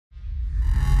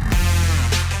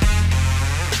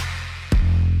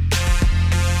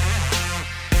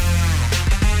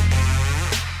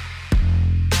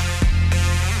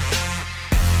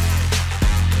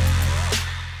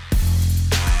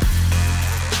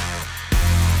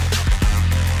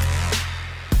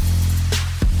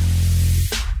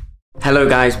Hello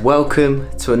guys, welcome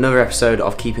to another episode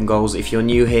of Keeping Goals. If you're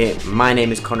new here, my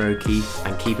name is Conor O'Keefe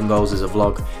and Keeping Goals is a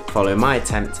vlog following my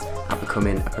attempt at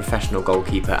becoming a professional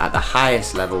goalkeeper at the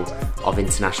highest level of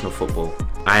international football.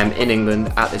 I am in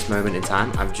England at this moment in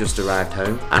time. I've just arrived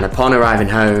home, and upon arriving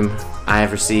home I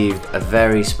have received a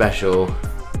very special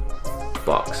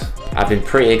box. I've been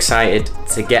pretty excited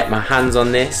to get my hands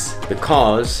on this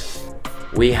because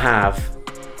we have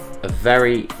a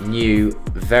very new,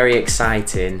 very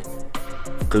exciting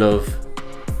glove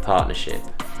partnership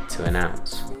to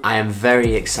announce. I am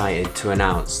very excited to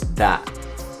announce that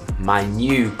my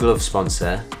new glove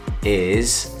sponsor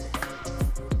is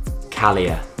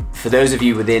Kaliaaer. For those of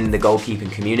you within the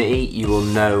goalkeeping community, you will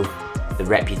know the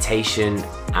reputation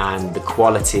and the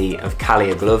quality of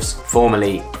Kaliaaer gloves,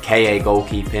 formerly KA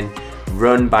Goalkeeping,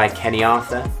 run by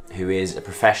Kaliaaer, who is a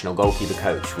professional goalkeeper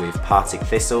coach with Partick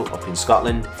Thistle up in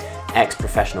Scotland,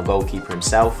 ex-professional goalkeeper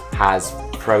himself, has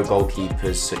pro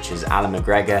goalkeepers such as Alan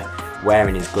McGregor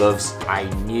wearing his gloves. I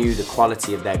knew the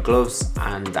quality of their gloves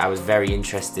and I was very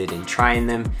interested in trying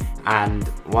them, and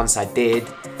once I did,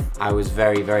 I was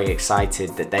very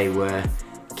excited that they were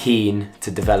keen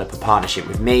to develop a partnership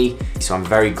with me. So I'm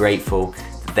very grateful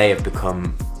that they have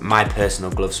become my personal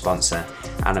glove sponsor,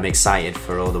 and I'm excited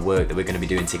for all the work that we're going to be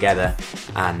doing together,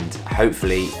 and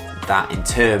hopefully that in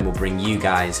turn will bring you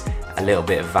guys a little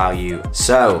bit of value.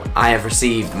 So I have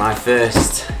received my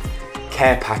first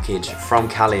care package from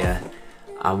Kaliaaer,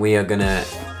 and we are gonna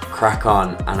crack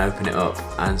on and open it up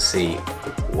and see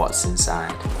what's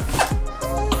inside.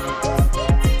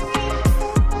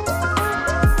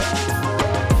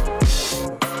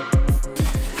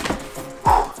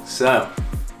 So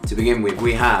to begin with,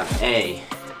 we have a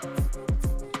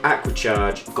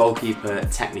AquaCharge Goalkeeper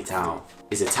Techni Towel.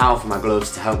 It's a towel for my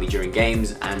gloves to help me during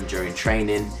games and during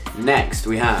training. Next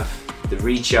we have the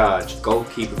Recharge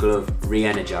Goalkeeper Glove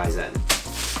Re-Energizer,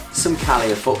 some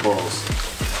Kaliaaer footballs,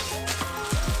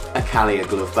 a Kaliaaer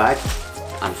glove bag,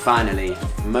 and finally,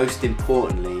 most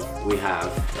importantly, we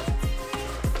have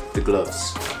the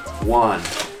gloves. 1,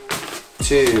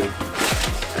 2,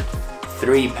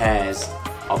 3 pairs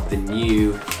of the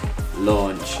new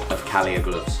launch of Kaliaaer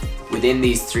gloves. Within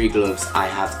these 3 gloves, I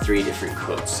have 3 different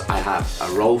cuts. I have a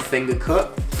roll finger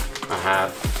cut, I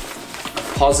have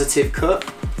a positive cut,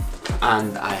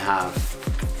 and I have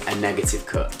a negative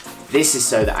cut. This is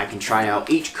so that I can try out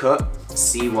each cut,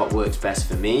 see what works best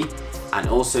for me, and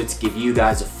also to give you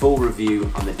guys a full review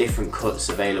on the different cuts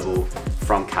available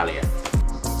from Kaliaaer.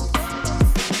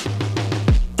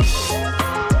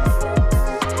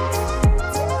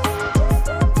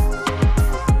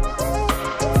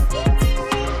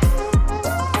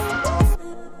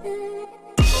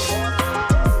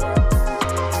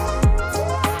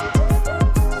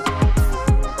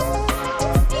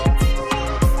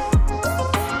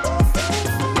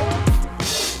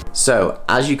 So,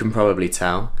 as you can probably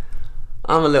tell,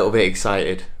 I'm a little bit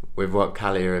excited with what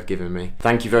Kaliaaer have given me.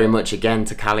 Thank you very much again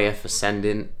to Kaliaaer for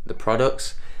sending the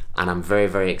products, and I'm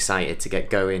very excited to get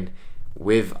going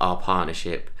with our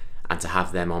partnership and to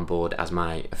have them on board as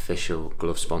my official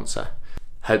glove sponsor.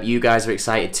 Hope you guys are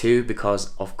excited too,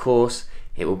 because of course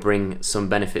it will bring some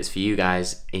benefits for you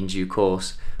guys in due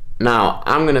course. Now,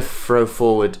 I'm going to throw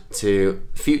forward to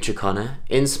future Conor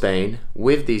in Spain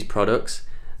with these products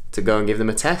to go and give them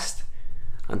a test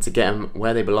and to get them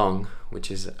where they belong,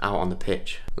 which is out on the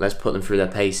pitch. Let's put them through their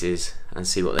paces and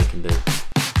see what they can do.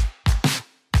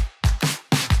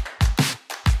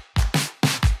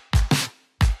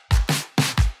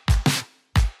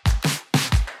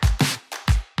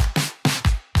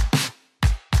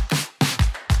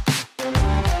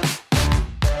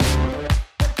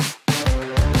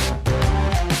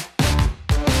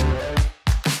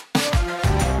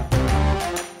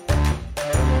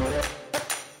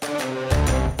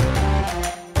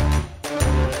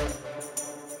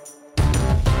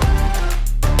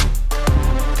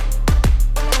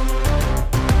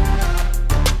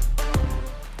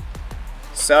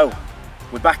 So,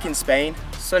 we're back in Spain,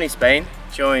 sunny Spain,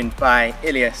 joined by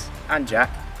Ilias and Jack,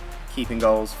 Keeping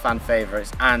Goals fan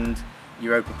favourites and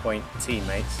Europa Point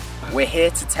teammates. We're here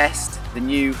to test the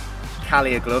new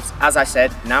Kaliaaer gloves, as I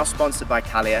said, now sponsored by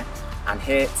Kaliaaer, and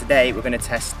here today we're going to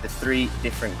test the 3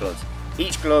 different gloves.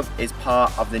 Each glove is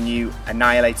part of the new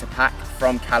Annihilator pack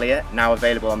from Kaliaaer, now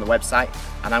available on the website,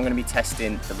 and I'm going to be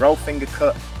testing the roll finger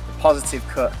cut, the positive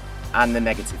cut and the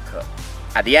negative cut.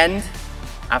 At the end,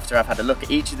 after I've had a look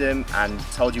at each of them and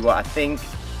told you what I think,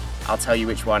 I'll tell you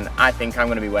which one I think I'm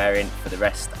going to be wearing for the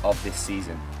rest of this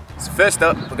season. So first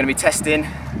up, we're going to be testing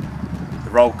the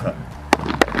roll cut.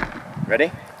 Ready?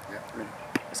 Yeah, ready.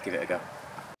 Let's give it a go.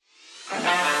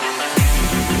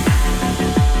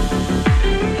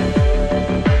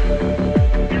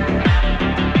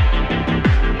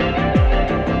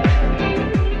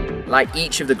 Like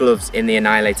each of the gloves in the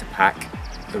Annihilator pack,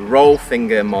 the roll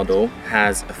finger model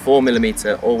has a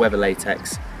 4mm all-weather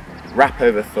latex, wrap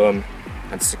over thumb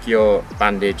and secure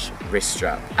bandage wrist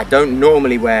strap. I don't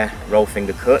normally wear roll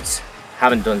finger cuts,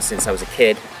 haven't done since I was a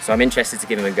kid, so I'm interested to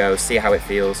give them a go, see how it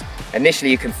feels. Initially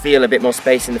you can feel a bit more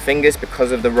space in the fingers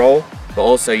because of the roll, but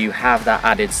also you have that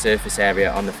added surface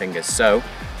area on the fingers, so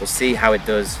we'll see how it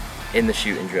does in the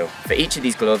shooting drill. For each of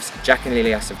these gloves, Jack and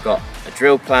Ilias have got a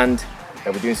drill planned.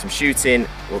 We're doing some shooting,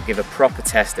 we'll give a proper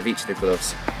test of each of the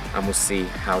gloves and we'll see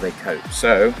how they cope.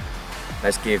 So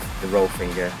let's give the roll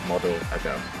finger model a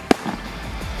go.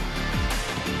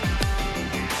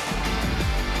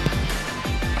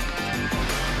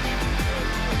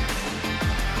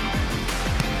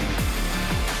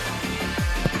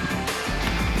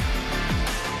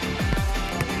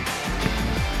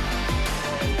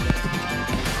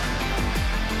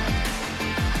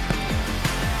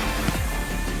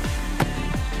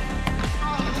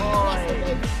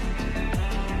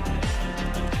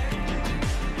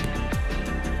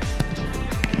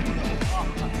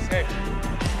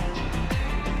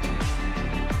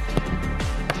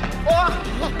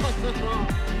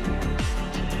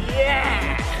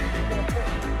 Yeah!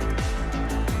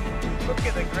 Look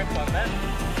at the grip on that.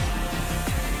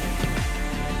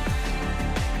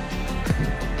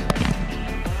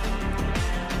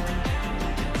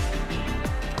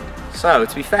 So,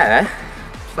 to be fair,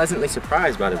 pleasantly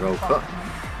surprised by the roll cut.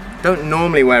 Don't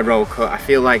normally wear roll cut. I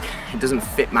feel like it doesn't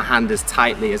fit my hand as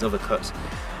tightly as other cuts,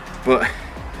 but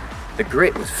the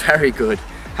grip was very good.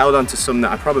 Held on to some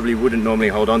that I probably wouldn't normally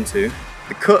hold on to.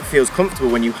 The cut feels comfortable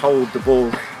when you hold the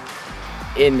ball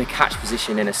in the catch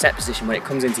position, in a set position. When it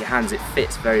comes into your hands, it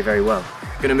fits very, very well.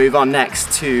 I'm gonna move on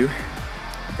next to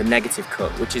the negative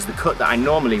cut, which is the cut that I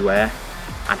normally wear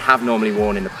and have normally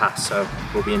worn in the past. So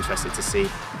we'll be interested to see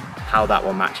how that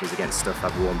one matches against stuff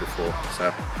I've worn before.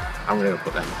 So I'm gonna go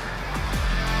put them on.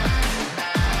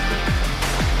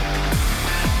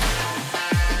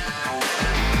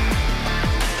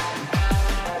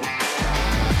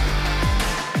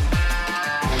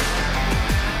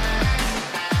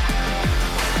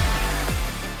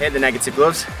 Here are the negative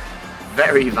gloves,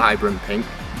 very vibrant pink.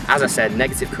 As I said,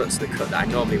 negative cut's the cut that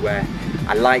I normally wear.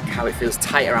 I like how it feels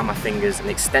tight around my fingers, an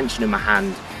extension of my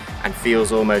hand, and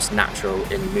feels almost natural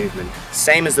in movement.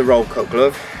 Same as the roll cut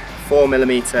glove,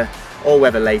 4mm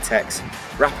all-weather latex,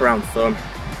 wrap around thumb,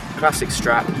 classic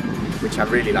strap, which I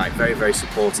really like, very, very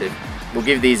supportive. We'll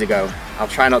give these a go. I'll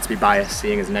try not to be biased,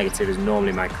 seeing as negative is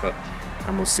normally my cut,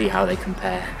 and we'll see how they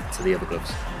compare to the other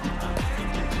gloves.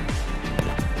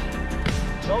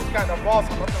 Those kind of balls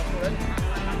are not good.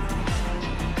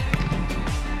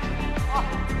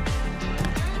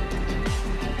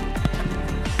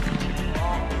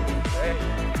 Okay.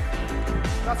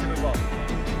 That's a good ball.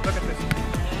 Look at this.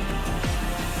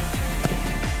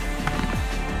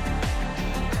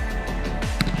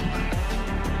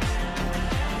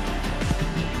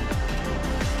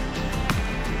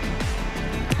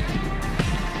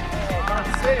 Oh,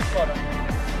 that's safe, brother.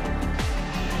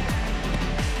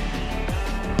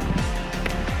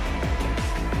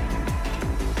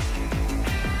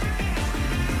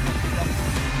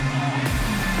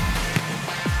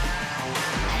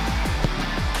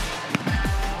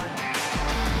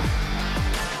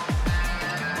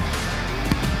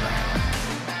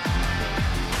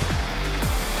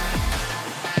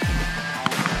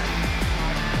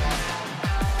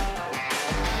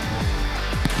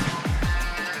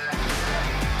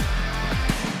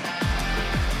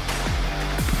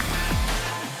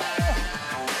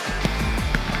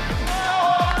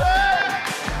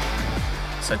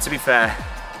 So to be fair,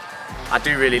 I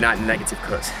do really like the negative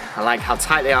cuts. I like how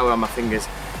tight they are on my fingers,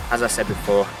 as I said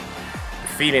before, the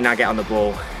feeling I get on the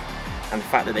ball, and the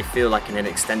fact that they feel like an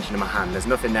extension of my hand. There's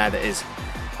nothing there that is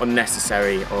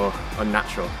unnecessary or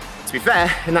unnatural. To be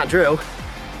fair, in that drill,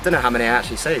 I don't know how many I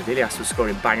actually saved. Ilias was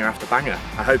scoring banger after banger.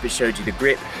 I hope it showed you the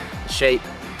grip, the shape,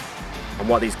 and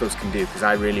what these gloves can do, because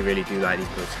I really, really do like these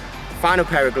gloves. Final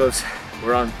pair of gloves,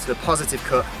 we're on to the positive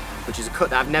cut, which is a cut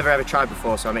that I've never ever tried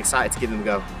before, so I'm excited to give them a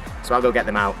go. So I'll go get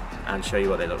them out and show you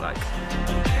what they look like.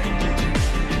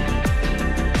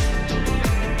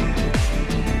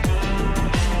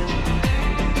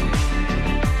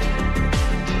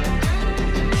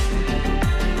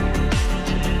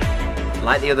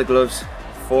 Like the other gloves,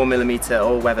 4mm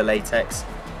all-weather latex,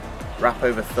 wrap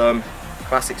over thumb,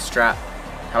 classic strap.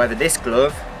 However, this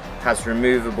glove has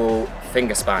removable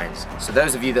finger spines. So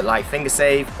those of you that like finger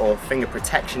save or finger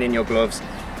protection in your gloves,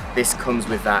 this comes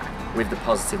with that, with the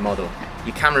positive model.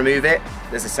 You can remove it.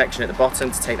 There's a section at the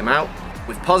bottom to take them out.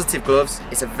 With positive gloves,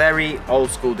 it's a very old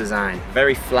school design,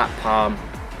 very flat palm,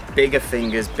 bigger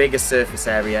fingers, bigger surface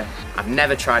area. I've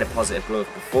never tried a positive glove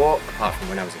before, apart from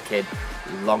when I was a kid,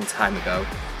 a long time ago.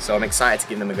 So I'm excited to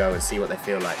give them a go and see what they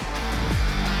feel like.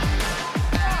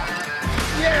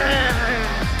 Yeah!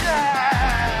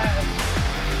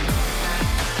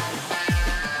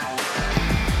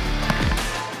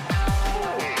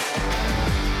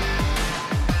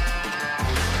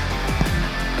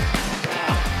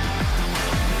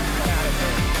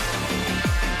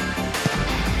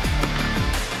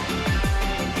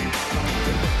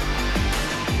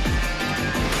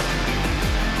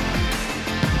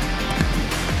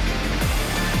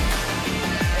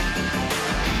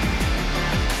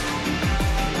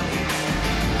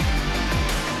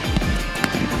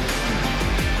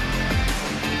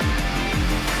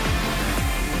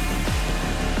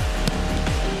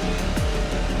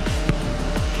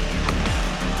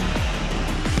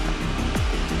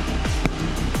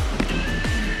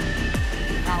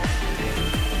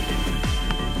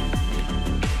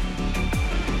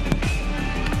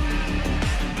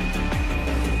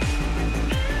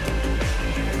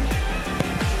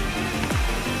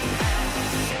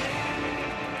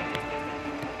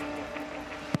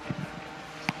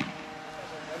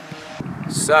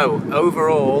 So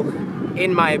overall,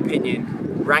 in my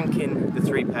opinion, ranking the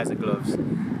 3 pairs of gloves,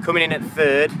 coming in at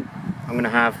third, I'm going to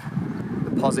have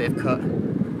the positive cut.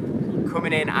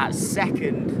 Coming in at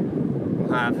second,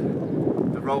 we'll have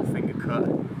the roll finger cut.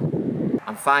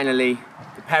 And finally,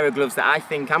 the pair of gloves that I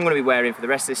think I'm going to be wearing for the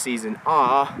rest of the season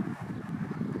are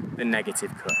the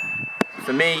negative cut.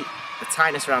 For me, the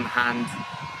tightness around the hand,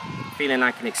 feeling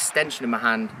like an extension of my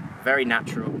hand, very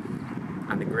natural.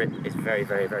 And the grip is very,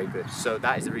 very, very good. So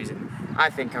that is the reason I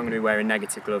think I'm going to be wearing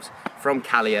negative gloves from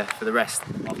Kaliaaer for the rest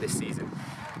of this season.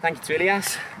 Thank you to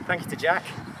Ilias, thank you to Jack,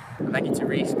 and thank you to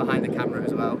Reese behind the camera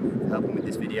as well for helping with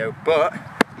this video. But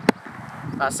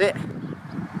that's it.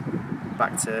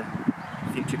 Back to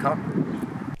future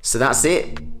Con. So that's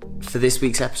it for this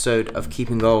week's episode of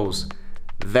Keeping Goals.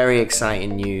 Very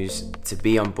exciting news to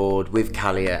be on board with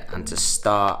Kaliaaer and to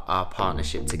start our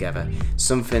partnership together.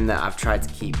 Something that I've tried to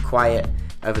keep quiet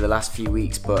over the last few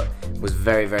weeks, but was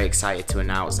very, very excited to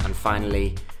announce, and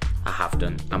finally I have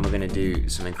done, and we're going to do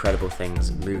some incredible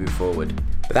things moving forward.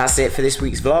 But that's it for this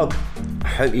week's vlog. I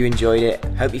hope you enjoyed it,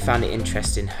 hope you found it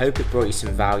interesting, hope it brought you some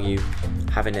value,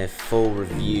 having a full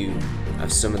review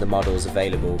of some of the models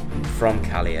available from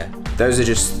Kaliaaer. Those are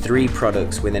just 3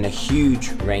 products within a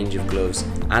huge range of gloves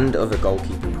and other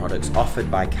goalkeeping products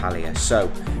offered by Kaliaaer.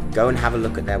 So go and have a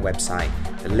look at their website.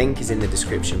 The link is in the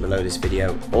description below this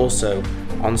video, also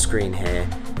on screen here.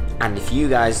 And if you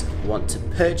guys want to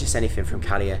purchase anything from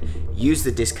Kaliaaer, use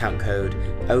the discount code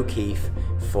O'Keefe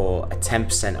for a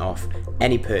 10% off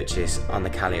any purchase on the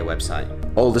Kaliaaer website.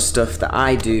 All the stuff that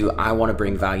I do, I want to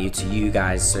bring value to you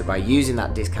guys, so by using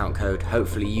that discount code,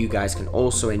 hopefully you guys can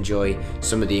also enjoy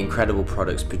some of the incredible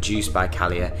products produced by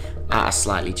Kaliaaer at a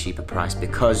slightly cheaper price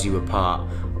because you were part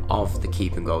of the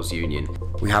Keeping Goals Union.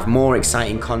 We have more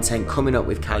exciting content coming up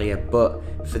with Kaliaaer, but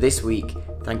for this week,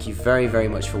 thank you very, very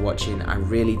much for watching. I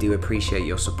really do appreciate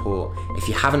your support. If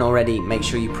you haven't already, make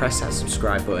sure you press that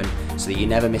subscribe button so that you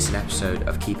never miss an episode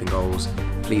of Keeping Goals.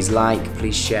 Please like,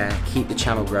 please share, keep the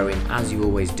channel growing as you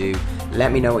always do.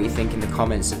 Let me know what you think in the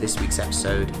comments of this week's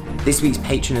episode. This week's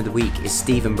patron of the week is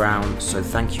Stephen Brown, so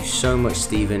thank you so much,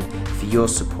 Stephen, for your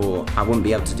support. I wouldn't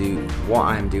be able to do what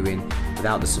I'm doing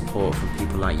without the support from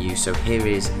people like you, so here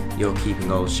is your Keeping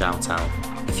Goals shout out.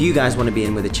 If you guys want to be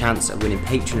in with a chance of winning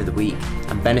Patron of the Week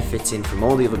and benefiting from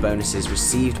all the other bonuses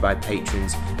received by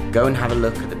patrons, go and have a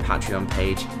look at the Patreon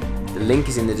page. The link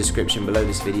is in the description below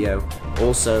this video,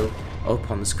 also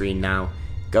up on the screen now.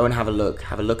 Go and have a look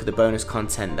at the bonus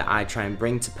content that I try and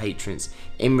bring to patrons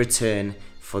in return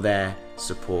for their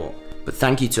support. But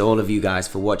thank you to all of you guys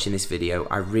for watching this video.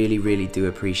 I really, really do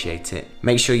appreciate it.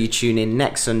 Make sure you tune in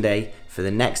next Sunday for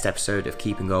the next episode of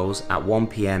Keeping Goals at 1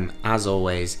 PM as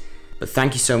always. But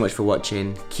thank you so much for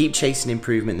watching. Keep chasing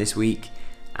improvement this week,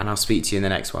 and I'll speak to you in the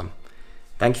next one.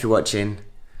 Thank you for watching.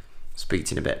 Speak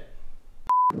to you in a bit.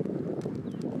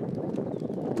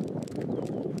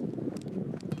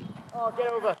 Oh, get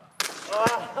over.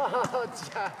 Oh,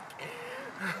 Jack.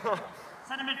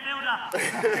 Send a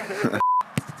midfielder.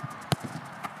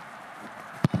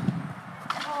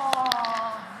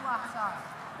 Oh,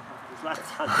 flat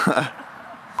out.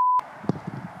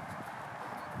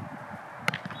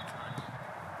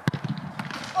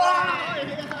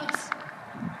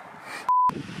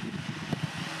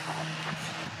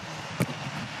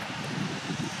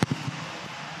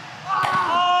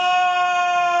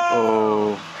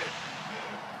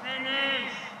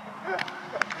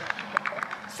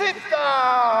 Sit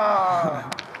down!